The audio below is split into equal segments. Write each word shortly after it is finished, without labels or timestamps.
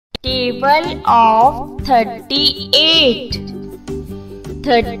Table of 38.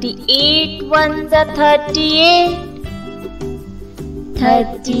 38 ones are 38.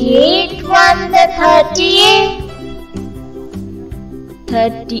 38 ones are 38.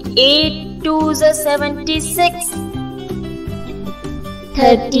 38 twos are 76.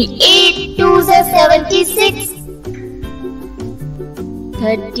 38 twos are 76.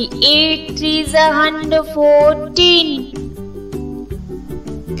 38 threes are 114.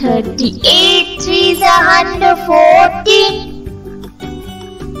 38 threes are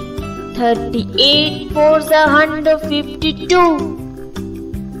 114. 38 fours are 152.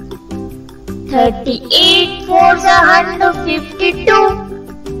 38 fours are 152.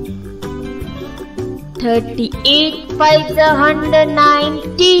 38 fives are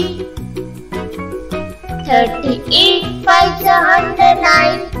 190. 38 fives are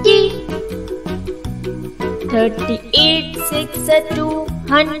 190. 38 six are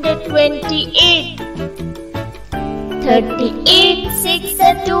 228. 38 six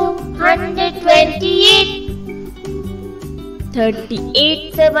are 228.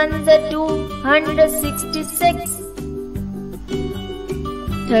 38 sevens are 266.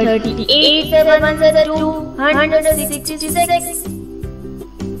 38 sevens are 266.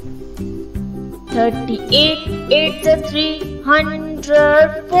 38 eights are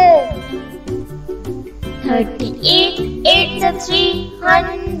 304. 38 eights are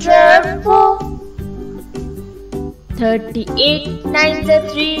 304. 38 nines are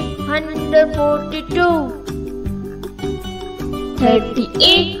 342.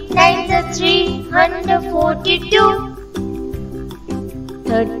 38 nines are 342.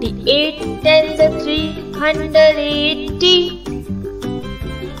 38 tens are 380.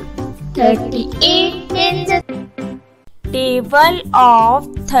 38 tens are Table of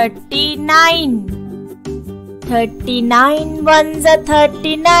 39. 39 ones are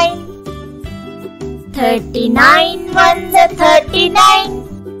 39. 39 ones are 39.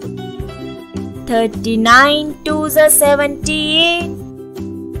 39 twos are 78.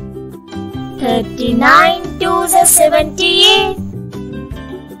 39 twos are 78.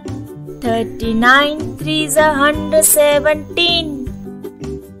 39 threes are 117.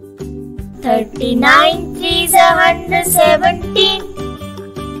 39 threes are 117.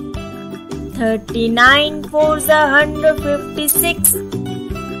 39 fours are 156.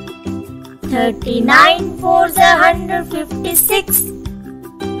 39 fours are 156.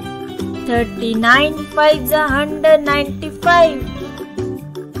 39 fives are 195.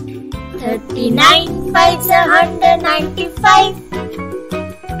 39 fives are 195.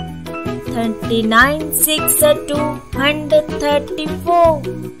 39 six are 234.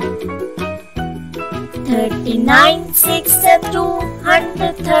 39 six are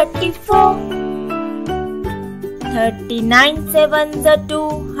 234. 39 sevens are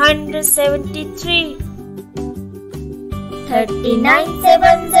 273. 39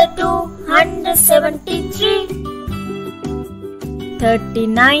 sevens are 273.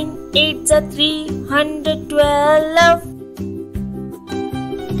 39 eights are 312.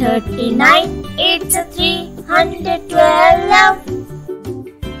 39 eights are 312.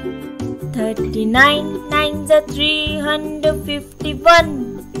 39 nines are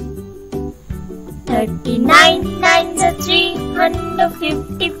 351. 39 nines are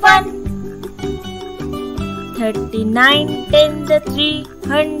 351. 39 tens are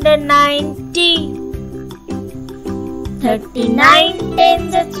 390. 39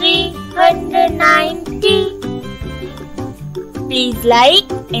 tens are 390. Please like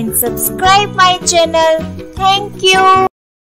and subscribe my channel. Thank you.